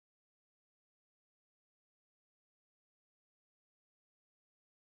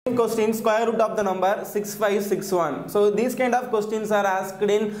question, square root of the number 6561. So these kind of questions are asked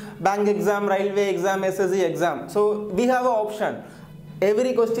in bank exam, railway exam, SSC exam. So we have an option.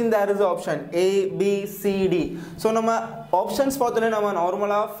 Every question there is an option A, B, C, D. So நம்ம options பார்த்தோன்னே நம்ம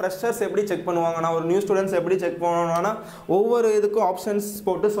நார்மலாக freshers எப்படி check பண்ணுவாங்கன்னா ஒரு new students எப்படி check பண்ணுவாங்கன்னா ஒவ்வொரு இதுக்கும் ஆப்ஷன்ஸ்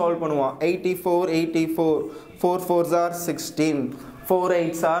போட்டு சால்வ் பண்ணுவான் 84 84 4 4s are 16 4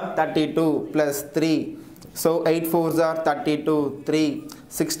 8s are 32 plus 3 so 8 4s are 32 3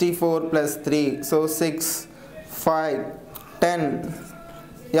 64 plus 3 so 6 5 10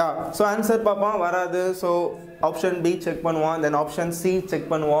 yeah so answer பாப்பா வராது so option B check பண்ணுவான் then option C check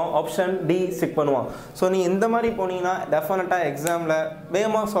பண்ணுவான் option D check பண்ணுவான் so நீ இந்த மாதிரி போனீங்கன்னா டெஃபினட்டா எக்ஸாம்ல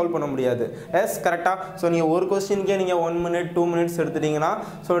வேகமா சால்வ் பண்ண முடியாது எஸ் கரெக்ட்டா so நீங்க ஒரு क्वेश्चनக்கே நீங்க 1 minute 2 minutes எடுத்துட்டீங்கன்னா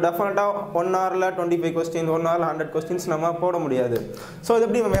so டெஃபினட்டா 1 hourல 25 questions 1 hourல 100 questions நம்ம போட முடியாது so இது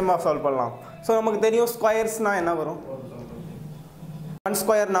எப்படி வேகமா சால்வ் பண்ணலாம் so நமக்கு தெரியும் ஸ்கொயர்ஸ்னா என்ன வரும் 1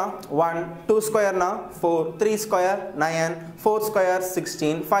 square na 1 2 square na 4 3 square 9 4 square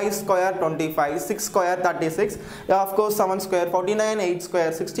 16 5 square 25 6 square 36 yeah, of course 7 square 49 8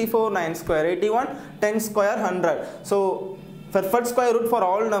 square 64 9 square 81 10 square 100 so for first square root for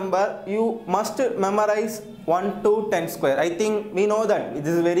all number you must memorize 1 to 10 square I think we know that it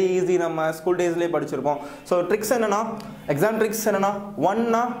is very easy நம்ம school days ல படிச்சிருப்போம் so tricks என்னன்னா exam tricks என்னன்னா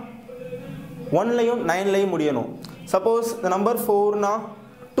 1 na 1 லையும் 9 லையும் முடியணும் suppose the number 4 na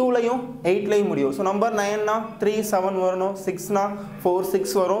 2 லையும் 8 லையும் முடியும் so number 9 na 3 7 வரணும் 6 na 4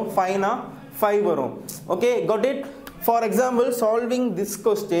 6 வரும் 5 na 5 வரும் okay got it for example solving this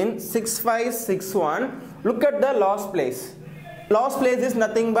question 6561 look at the last place is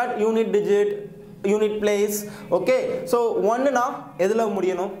nothing but unit digit unit place okay so 1 na எதுல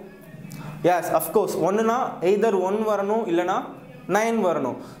முடியணும் yes of course 1 na either 1 வரணும் இல்லனா 9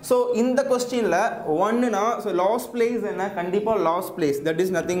 வரணும் so இந்த क्वेश्चनல 1 னா so last place என்ன கண்டிப்பா last place that is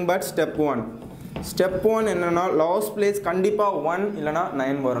nothing but step 1 என்னன்னா last place கண்டிப்பா 1 இல்லனா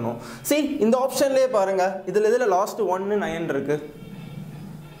 9 வரணும் see இந்த ஆப்ஷன்லயே பாருங்க இதுல last 1 9 இருக்கு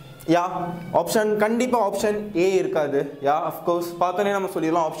யா ஆப்ஷன் கண்டிப்பா ஆப்ஷன் A இருக்காது யா of course பார்த்தோனே நம்ம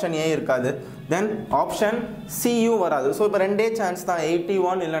சொல்லிடலாம் ஆப்ஷன் A இருக்காது then ஆப்ஷன் C யும் வராது so இப்போ ரெண்டே சான்ஸ் தான்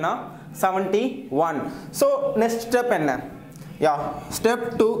 81 இல்லனா 71 so next step என்ன yeah step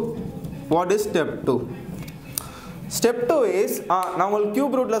 2 what is step 2 is நான் உங்களுக்கு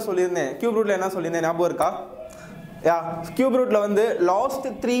cube root ல சொல்லிருந்தேன் cube root ல என்ன சொல்லிருந்தேன் ஞாபகம் இருக்கா yeah cube root ல வந்து last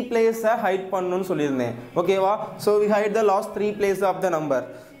 3 place ஹைட் பண்ணனும்னு சொல்லிருந்தேன் ஓகேவா so we hide the last 3 place of the number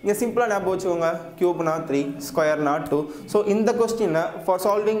இங்க சிம்பிளா ஞாபகம் வச்சுக்கோங்க cube னா 3 square னா 2 so இந்த question for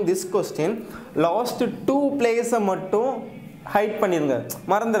solving this question last 2 place மட்டும் ஹைட் பண்ணிருங்க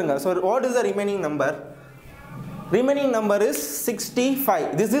மறந்துருங்க so what is the remaining number remaining number is 65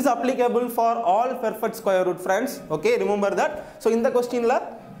 this is applicable for all perfect square root friends okay remember that so in the question la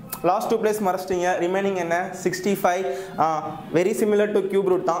last two place மறச்சிட்டீங்க remaining என்ன 65 very similar to cube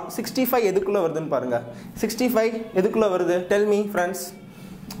root தான் 65 எதுக்குள்ள வருதுன்னு பாருங்க 65 எதுக்குள்ள வருது tell me friends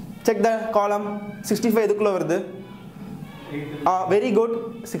check the column 65 எதுக்குள்ள வருது very good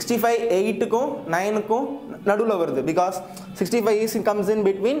 65 8 க்கும் 9 க்கும் நடுவுல வருது because 65 is comes in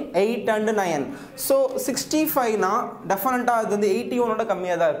between 8 and 9 so 65 னா டெஃபினட்டா அது வந்து 81 ஓட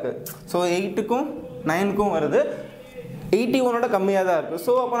கம்மியா தான் இருக்கு so 8 க்கும் 9 க்கும் வருது 81 ஓட கம்மியா தான் இருக்கு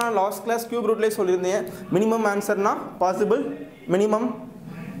so அப்ப நான் லாஸ்ட் கிளாஸ் கியூப் ரூட்லயே சொல்லிருந்தேன் minimum ஆன்சர்னா possible minimum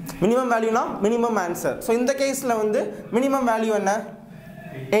வேல்யூனா minimum answer so இந்த கேஸ்ல வந்து மினிமம் வேல்யூ என்ன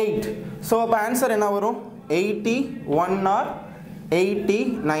 8 so அப்ப ஆன்சர் என்ன வரும் 81 or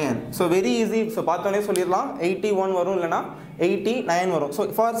 89 so very easy so பார்த்தோனே சொல்லிரலாம் 81 வரும் இல்லனா 89 வரும் so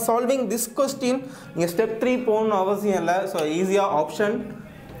for solving this question நீங்க step 3 போகணும் அவசியம் இல்ல so ஈஸியா ஆப்ஷன்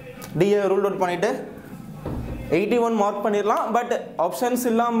D ரூல் அவுட் பண்ணிட்டு 81 மார்க் பண்ணிரலாம் பட் ஆப்ஷன்ஸ்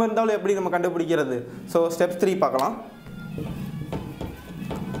இல்லாம இருந்தாலும் எப்படி நம்ம கண்டுபிடிக்கிறது so step 3 பார்க்கலாம்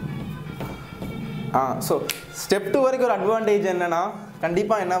so step 2 வரைக்கும் ஒரு அட்வான்டேஜ் என்னன்னா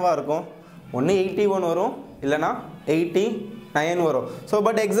கண்டிப்பா என்னவா இருக்கும் ஒன்னு 81 வரும் இல்லனா 89 வரும் சோ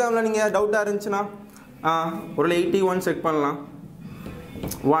பட் எக்ஸாம்ல நீங்க டவுட்டா இருந்துச்சுனா ஒரு 81 செக் பண்ணலாம்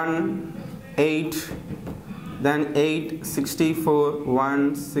 1 8 then 8 64 1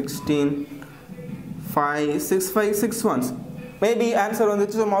 16 5 6 5 6 ones மேபி ஆன்சர்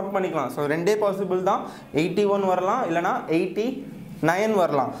வந்துச்சு மார்க் பண்ணிக்கலாம் சோ ரெண்டே பாசிபிள் தான் 81 வரலாம் இல்லனா 89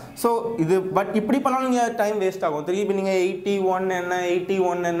 வரலாம் சோ இது பட் இப்படி பண்ணாலும் நீங்க டைம் வேஸ்ட் ஆகும் திருப்பி நீங்க 81 என்ன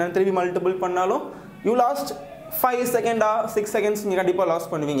 81 என்ன திருப்பி மல்டிபிள் பண்ணாலும் you lost 5 செகண்ட் 6 செகண்ட்ஸ் நீங்க கண்டிப்பா லாஸ்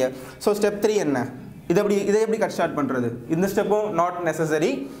பண்ணுவீங்க சோ ஸ்டெப் 3 என்ன இதை எப்படி கட் ஸ்டார்ட் பண்றது இந்த ஸ்டெப்பும் நாட்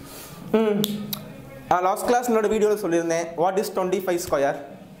நெசசரி லாஸ்ட் கிளாஸ் என்னோட வீடியோல சொல்லிருந்தேன் what is 25 square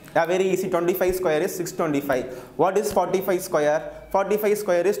Yeah, very easy. 25 square is 625. What is 45 square? 45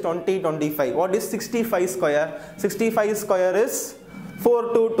 square is 2025. What is 65 square? 65 square is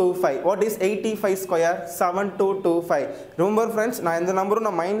 4225. What is 85 square? 7225. Remember friends, நான் இந்த நம்பரும்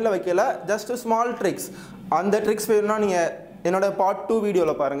நான் மைண்ட்ல வைக்கல, just small tricks. அந்த tricks வேணும்னா நீங்க என்னோட part 2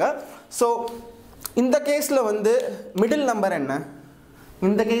 வீடியோல பாருங்க. So இந்த கேஸ்ல வந்து மிடில் நம்பர் என்ன?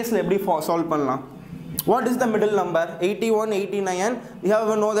 இந்த கேஸ்ல எப்படி சால்வ் பண்ணலாம்? What is the middle number? 81, 89. We have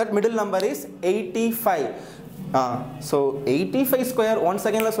to know that middle number is 85. So 85 square 1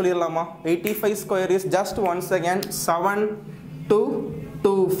 second la soliralama. 85 square is just 1 second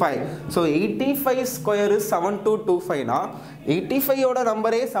 7225. So 85 square is 7225 na. 85 oda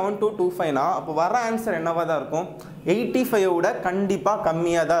number is 7225 na. அப்ப வர answer என்னவா தான் இருக்கும்? 85 ஓட கண்டிப்பா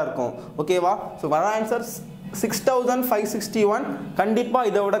கம்மியா தான் இருக்கும். ஓகேவா? So வர ஆன்சர் 6561 கண்டிப்பா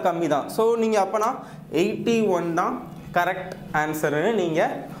இதோட கம்மி தான். ஸோ நீங்கள் அப்போனா 81 தான் கரெக்ட் ஆன்சர்னு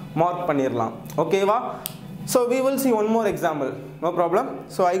நீங்கள் மார்க் பண்ணிடலாம். ஓகேவா? So we will see one more example. No problem.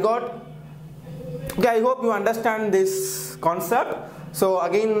 So I hope you understand this concept. So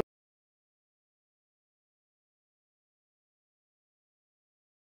again